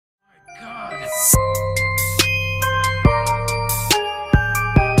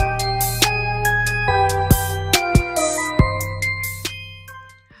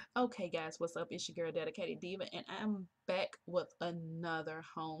guys, what's up? It's your girl Dedicated Diva, and I'm back with another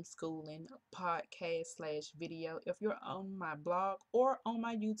homeschooling podcast slash video. If you're on my blog or on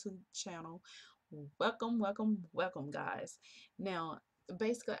my YouTube channel, welcome, welcome, welcome, guys. Now,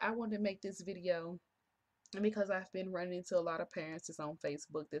 basically, I wanted to make this video because I've been running into a lot of parents that's on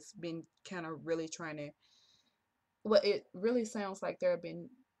Facebook that's been kind of really trying to, well, it really sounds like they've been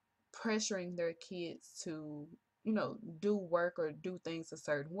pressuring their kids to, do work or do things a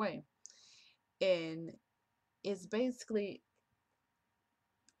certain way. And it's basically,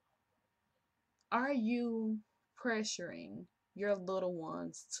 are you pressuring your little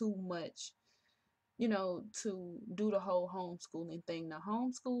ones too much, to do the whole homeschooling thing? Now,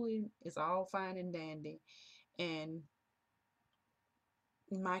 homeschooling is all fine and dandy, and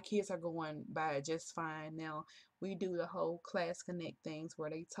my kids are going by it just fine. Now, we do the whole class connect things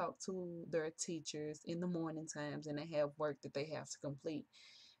where they talk to their teachers in the morning times and they have work that they have to complete.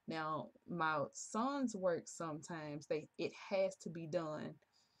 Now, my son's work sometimes it has to be done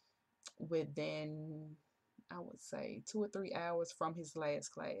within, I would say, 2 or 3 hours from his last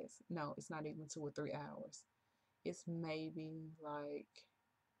class. No, it's not even 2 or 3 hours. It's maybe like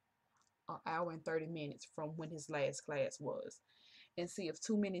an hour and 30 minutes from when his last class was. And see, if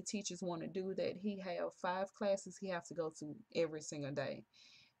too many teachers want to do that, he have 5 classes he have to go to every single day.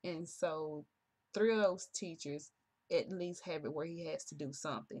 And so 3 of those teachers at least have it where he has to do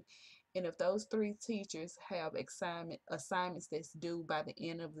something. And if those 3 teachers have assignments that's due by the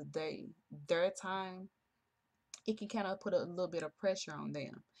end of the day, their time, it can kind of put a little bit of pressure on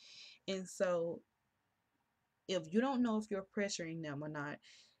them. And so if you don't know if you're pressuring them or not,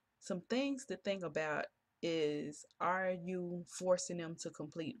 some things to think about is, are you forcing them to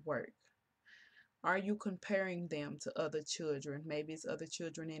complete work? Are you comparing them to other children? Maybe it's other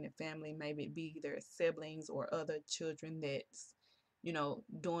children in the family, maybe it be their siblings or other children that's,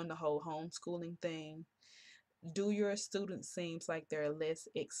 doing the whole homeschooling thing. Do your students seems like they're less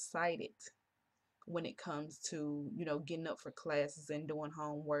excited when it comes to, getting up for classes and doing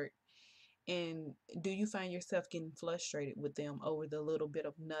homework? And do you find yourself getting frustrated with them over the little bit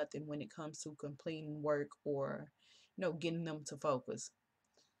of nothing when it comes to completing work or, getting them to focus?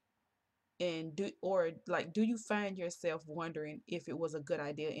 And do you find yourself wondering if it was a good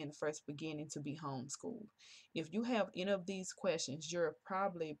idea in the first beginning to be homeschooled? If you have any of these questions, you're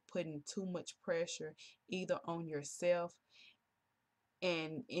probably putting too much pressure either on yourself,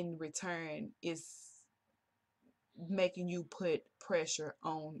 and in return is making you put pressure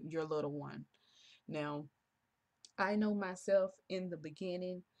on your little one. Now, I know myself in the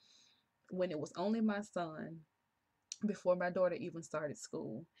beginning, when it was only my son, before my daughter even started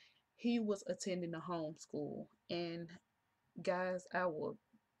school, he was attending a homeschool. And guys, I will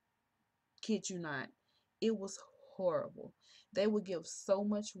kid you not, it was horrible. They would give so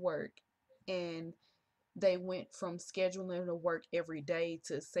much work, and they went from scheduling the work every day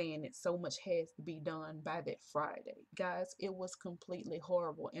to saying that so much has to be done by that Friday. Guys, it was completely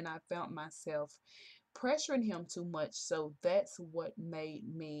horrible, and I found myself pressuring him too much. So that's what made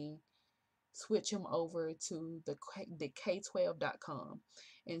me switch him over to the K12.com.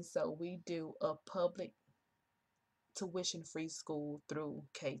 And so we do a public tuition free school through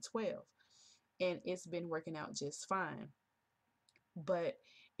K12, and it's been working out just fine. But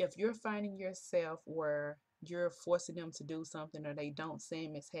if you're finding yourself where you're forcing them to do something, or they don't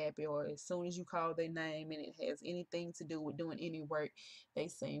seem as happy, or as soon as you call their name and it has anything to do with doing any work, they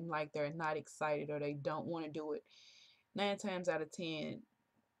seem like they're not excited or they don't want to do it, 9 times out of 10,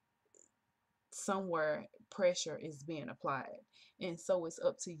 somewhere pressure is being applied. And so it's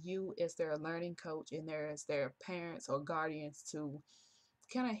up to you as their learning coach and as their parents or guardians to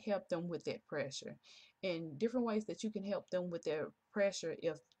kind of help them with that pressure. And different ways that you can help them with their pressure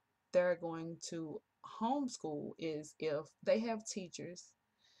if they're going to homeschool is, if they have teachers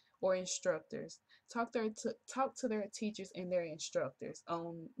or instructors, talk to their teachers and their instructors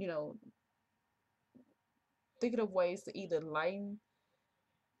on, thinking of ways to either lighten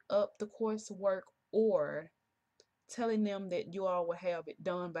up the coursework, or telling them that you all will have it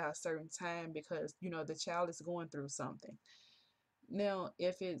done by a certain time because the child is going through something. Now,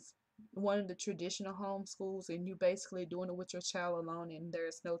 if it's one of the traditional homeschools and you basically doing it with your child alone and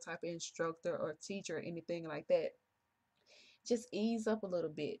there's no type of instructor or teacher or anything like that, just ease up a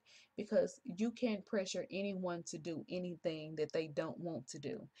little bit, because you can't pressure anyone to do anything that they don't want to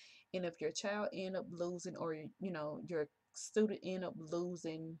do. And if your child end up losing, or your student end up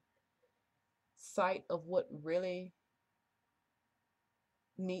losing sight of what really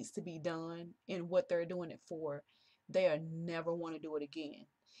needs to be done and what they're doing it for, they'll never want to do it again.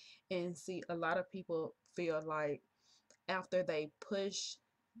 And see, a lot of people feel like after they push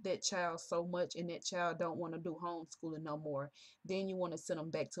that child so much and that child don't want to do homeschooling no more, then you want to send them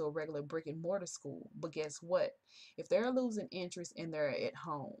back to a regular brick and mortar school. But guess what? If they're losing interest and they're at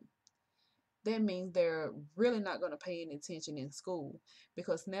home, that means they're really not going to pay any attention in school,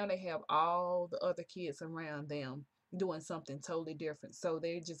 because now they have all the other kids around them doing something totally different. So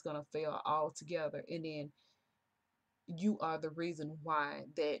they're just going to fail altogether. And then you are the reason why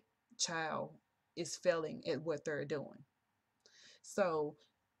that child is failing at what they're doing. So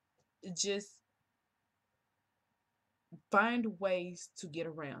just find ways to get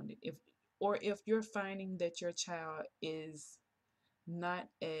around it. If you're finding that your child is not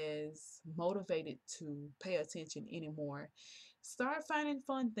as motivated to pay attention anymore, start finding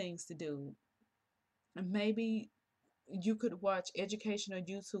fun things to do. And maybe you could watch educational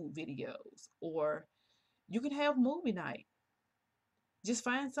YouTube videos, or you could have movie night. Just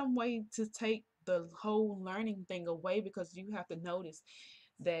find some way to take the whole learning thing away, because you have to notice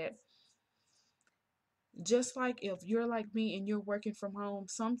that, just like if you're like me and you're working from home,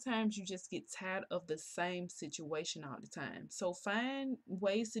 sometimes you just get tired of the same situation all the time. So find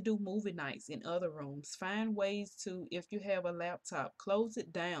ways to do movie nights in other rooms. Find ways to, if you have a laptop, close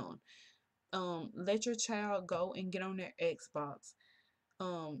it down. Let your child go and get on their Xbox.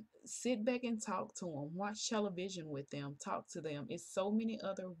 Sit back and talk to them, watch television with them, talk to them. It's so many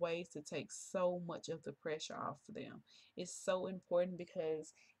other ways to take so much of the pressure off of them. It's so important,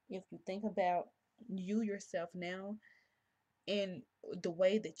 because if you think about you yourself now and the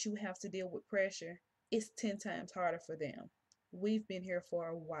way that you have to deal with pressure, it's 10 times harder for them. We've been here for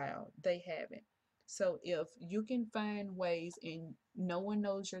a while, they haven't. So if you can find ways, and no one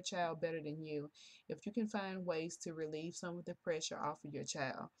knows your child better than you, if you can find ways to relieve some of the pressure off of your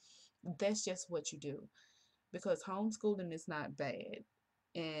child, that's just what you do. Because homeschooling is not bad.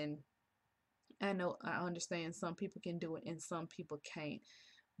 And I know, I understand some people can do it and some people can't.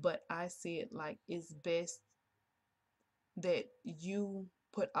 But I see it like it's best that you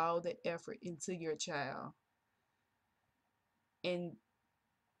put all that effort into your child and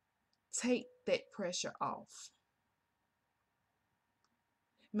take that pressure off.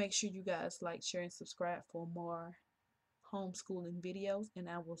 Make sure you guys like, share, and subscribe for more homeschooling videos, and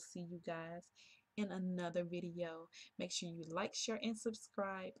I will see you guys in another video. Make sure you like, share, and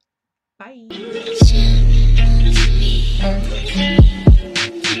subscribe. Bye.